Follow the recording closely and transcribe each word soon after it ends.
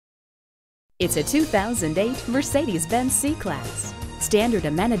It's a 2008 Mercedes-Benz C-Class. Standard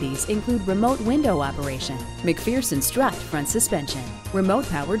amenities include remote window operation, McPherson strut front suspension, remote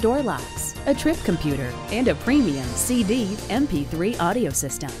power door locks, a trip computer, and a premium CD MP3 audio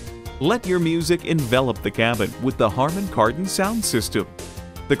system. Let your music envelop the cabin with the Harman Kardon sound system.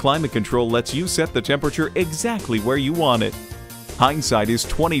 The climate control lets you set the temperature exactly where you want it. Hindsight is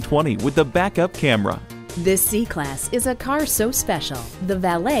 20/20 with the backup camera. This C-Class is a car so special, the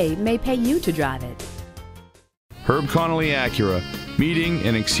valet may pay you to drive it. Herb Connolly Acura, meeting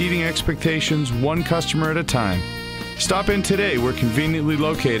and exceeding expectations one customer at a time. Stop in today. We're conveniently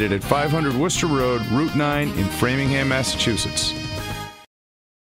located at 500 Worcester Road, Route 9 in Framingham, Massachusetts.